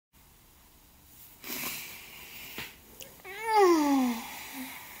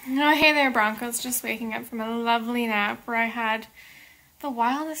Oh, hey there, Broncos. Just waking up from a lovely nap where I had the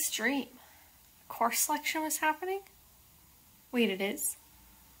wildest dream. Course selection was happening? Wait, it is?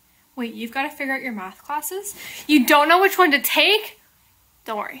 Wait, you've got to figure out your math classes? You don't know which one to take?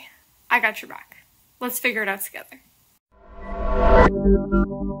 Don't worry. I got your back. Let's figure it out together.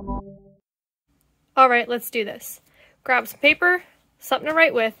 Alright, let's do this. Grab some paper, something to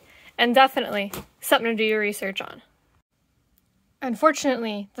write with, and definitely something to do your research on.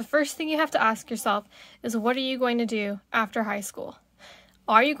 Unfortunately, the first thing you have to ask yourself is, what are you going to do after high school?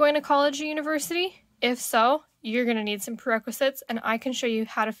 Are you going to college or university? If so, you're going to need some prerequisites, and I can show you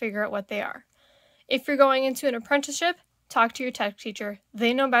how to figure out what they are. If you're going into an apprenticeship, talk to your tech teacher.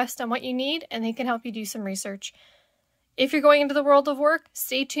 They know best on what you need, and they can help you do some research. If you're going into the world of work,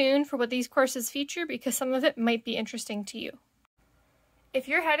 stay tuned for what these courses feature, because some of it might be interesting to you. If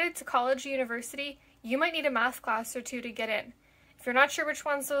you're headed to college or university, you might need a math class or two to get in. If you're not sure which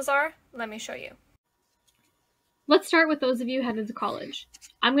ones those are, let me show you. Let's start with those of you headed to college.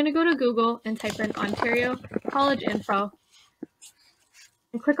 I'm going to go to Google and type in Ontario College Info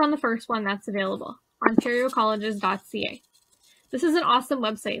and click on the first one that's available, ontariocolleges.ca. This is an awesome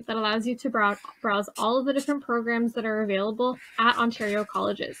website that allows you to browse all of the different programs that are available at Ontario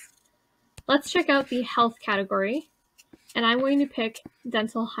colleges. Let's check out the health category, and I'm going to pick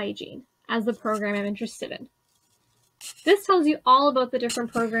dental hygiene as the program I'm interested in. This tells you all about the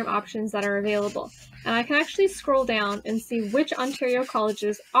different program options that are available, and I can actually scroll down and see which Ontario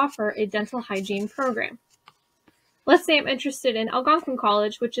colleges offer a dental hygiene program. Let's say I'm interested in Algonquin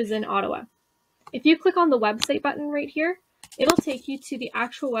College, which is in Ottawa. If you click on the website button right here, it'll take you to the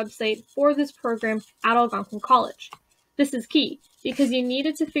actual website for this program at Algonquin College. This is key because you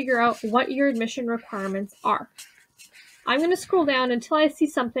needed to figure out what your admission requirements are. I'm going to scroll down until I see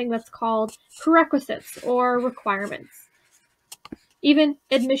something that's called prerequisites or requirements, even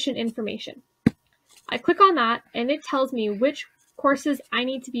admission information. I click on that and it tells me which courses I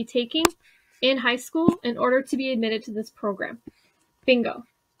need to be taking in high school in order to be admitted to this program. Bingo,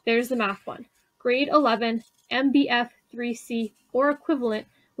 there's the math one. Grade 11, MBF 3C or equivalent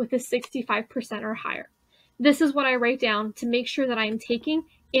with a 65% or higher. This is what I write down to make sure that I am taking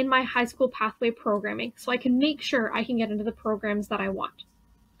in my high school pathway programming so I can make sure I can get into the programs that I want.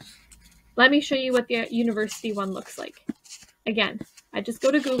 Let me show you what the university one looks like. Again, I just go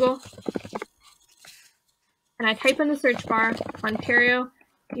to Google and I type in the search bar, Ontario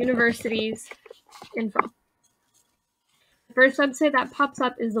Universities Info. The first website that pops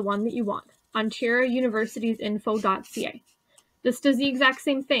up is the one that you want, ontariouniversitiesinfo.ca. This does the exact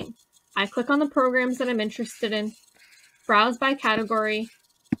same thing. I click on the programs that I'm interested in, browse by category,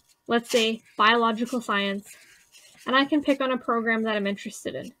 let's say biological science, and I can pick on a program that I'm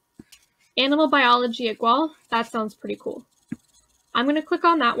interested in. Animal biology at Guelph, that sounds pretty cool. I'm going to click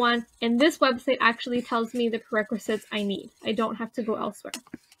on that one, and this website actually tells me the prerequisites I need. I don't have to go elsewhere.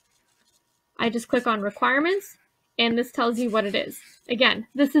 I just click on requirements, and this tells you what it is. Again,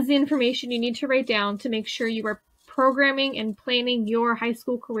 this is the information you need to write down to make sure you are programming and planning your high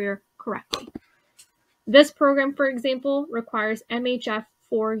school career correctly. This program, for example, requires MHF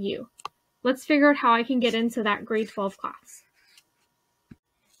 4U. Let's figure out how I can get into that grade 12 class.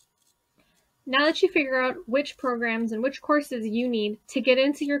 Now that you figure out which programs and which courses you need to get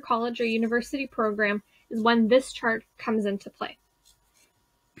into your college or university program is when this chart comes into play.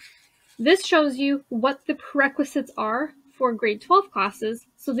 This shows you what the prerequisites are for grade 12 classes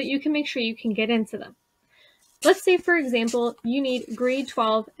so that you can make sure you can get into them. Let's say, for example, you need grade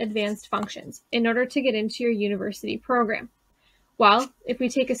 12 advanced functions in order to get into your university program. Well, if we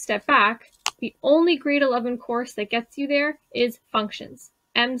take a step back, the only grade 11 course that gets you there is functions,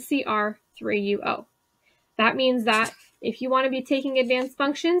 MCR 3UO. That means that if you want to be taking advanced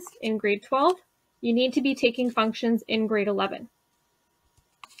functions in grade 12, you need to be taking functions in grade 11.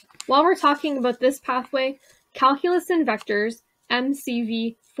 While we're talking about this pathway, calculus and vectors,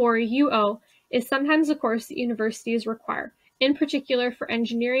 MCV 4UO, is sometimes a course that universities require, in particular for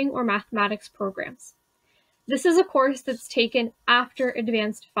engineering or mathematics programs. This is a course that's taken after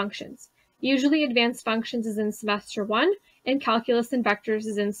advanced functions. Usually advanced functions is in semester 1 and calculus and vectors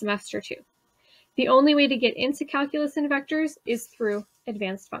is in semester 2. The only way to get into calculus and vectors is through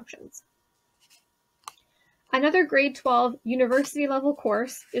advanced functions. Another grade 12 university level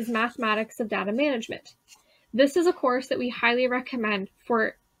course is mathematics of data management. This is a course that we highly recommend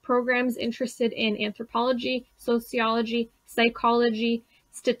for programs interested in anthropology, sociology, psychology,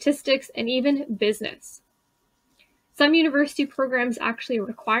 statistics, and even business. Some university programs actually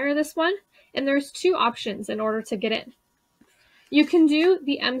require this one, and there's two options in order to get in. You can do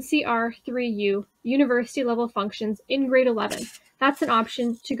the MCR3U university level functions in grade 11. That's an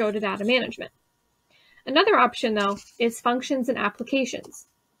option to go to data management. Another option, though, is functions and applications,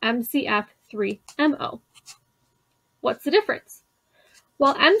 MCF3MO. What's the difference?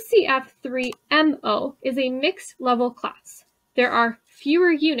 While MCF3MO is a mixed level class, there are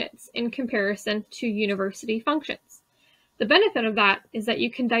fewer units in comparison to university functions. The benefit of that is that you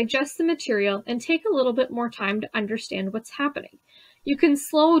can digest the material and take a little bit more time to understand what's happening. You can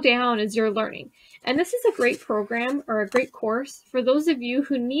slow down as you're learning. And this is a great program or a great course for those of you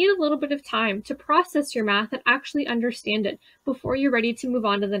who need a little bit of time to process your math and actually understand it before you're ready to move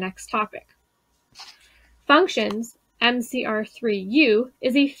on to the next topic. Functions, MCR3U,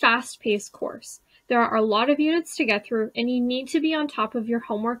 is a fast-paced course. There are a lot of units to get through, and you need to be on top of your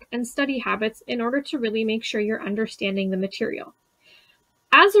homework and study habits in order to really make sure you're understanding the material.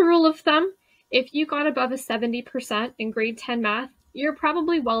 As a rule of thumb, if you got above a 70% in grade 10 math, you're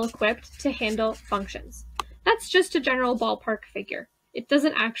probably well equipped to handle functions. That's just a general ballpark figure. It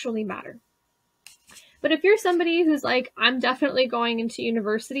doesn't actually matter. But if you're somebody who's like, I'm definitely going into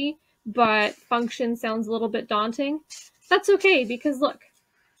university, but function sounds a little bit daunting, that's okay, because look,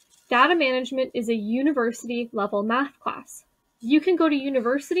 data management is a university level math class. You can go to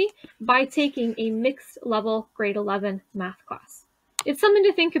university by taking a mixed level grade 11 math class. It's something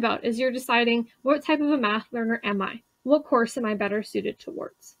to think about as you're deciding, what type of a math learner am I? What course am I better suited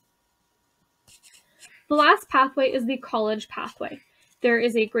towards? The last pathway is the college pathway. There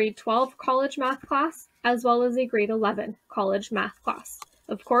is a grade 12 college math class as well as a grade 11 college math class.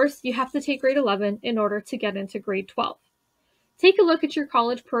 Of course, you have to take grade 11 in order to get into grade 12. Take a look at your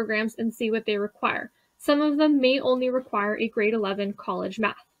college programs and see what they require. Some of them may only require a grade 11 college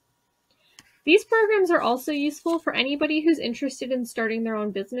math. These programs are also useful for anybody who's interested in starting their own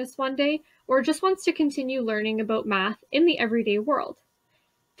business one day or just wants to continue learning about math in the everyday world.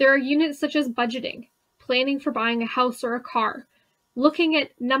 There are units such as budgeting, planning for buying a house or a car, looking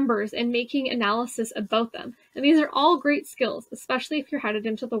at numbers and making analysis about them. And these are all great skills, especially if you're headed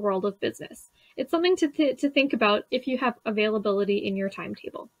into the world of business. It's something to think about if you have availability in your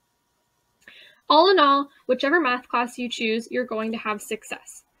timetable. All in all, whichever math class you choose, you're going to have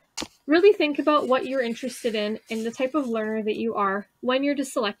success. Really think about what you're interested in and the type of learner that you are when you're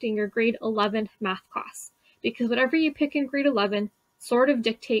just selecting your grade 11 math class, because whatever you pick in grade 11 sort of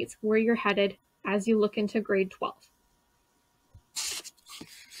dictates where you're headed as you look into grade 12.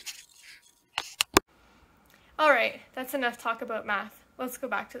 All right, that's enough talk about math. Let's go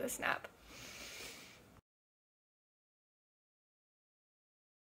back to the snap.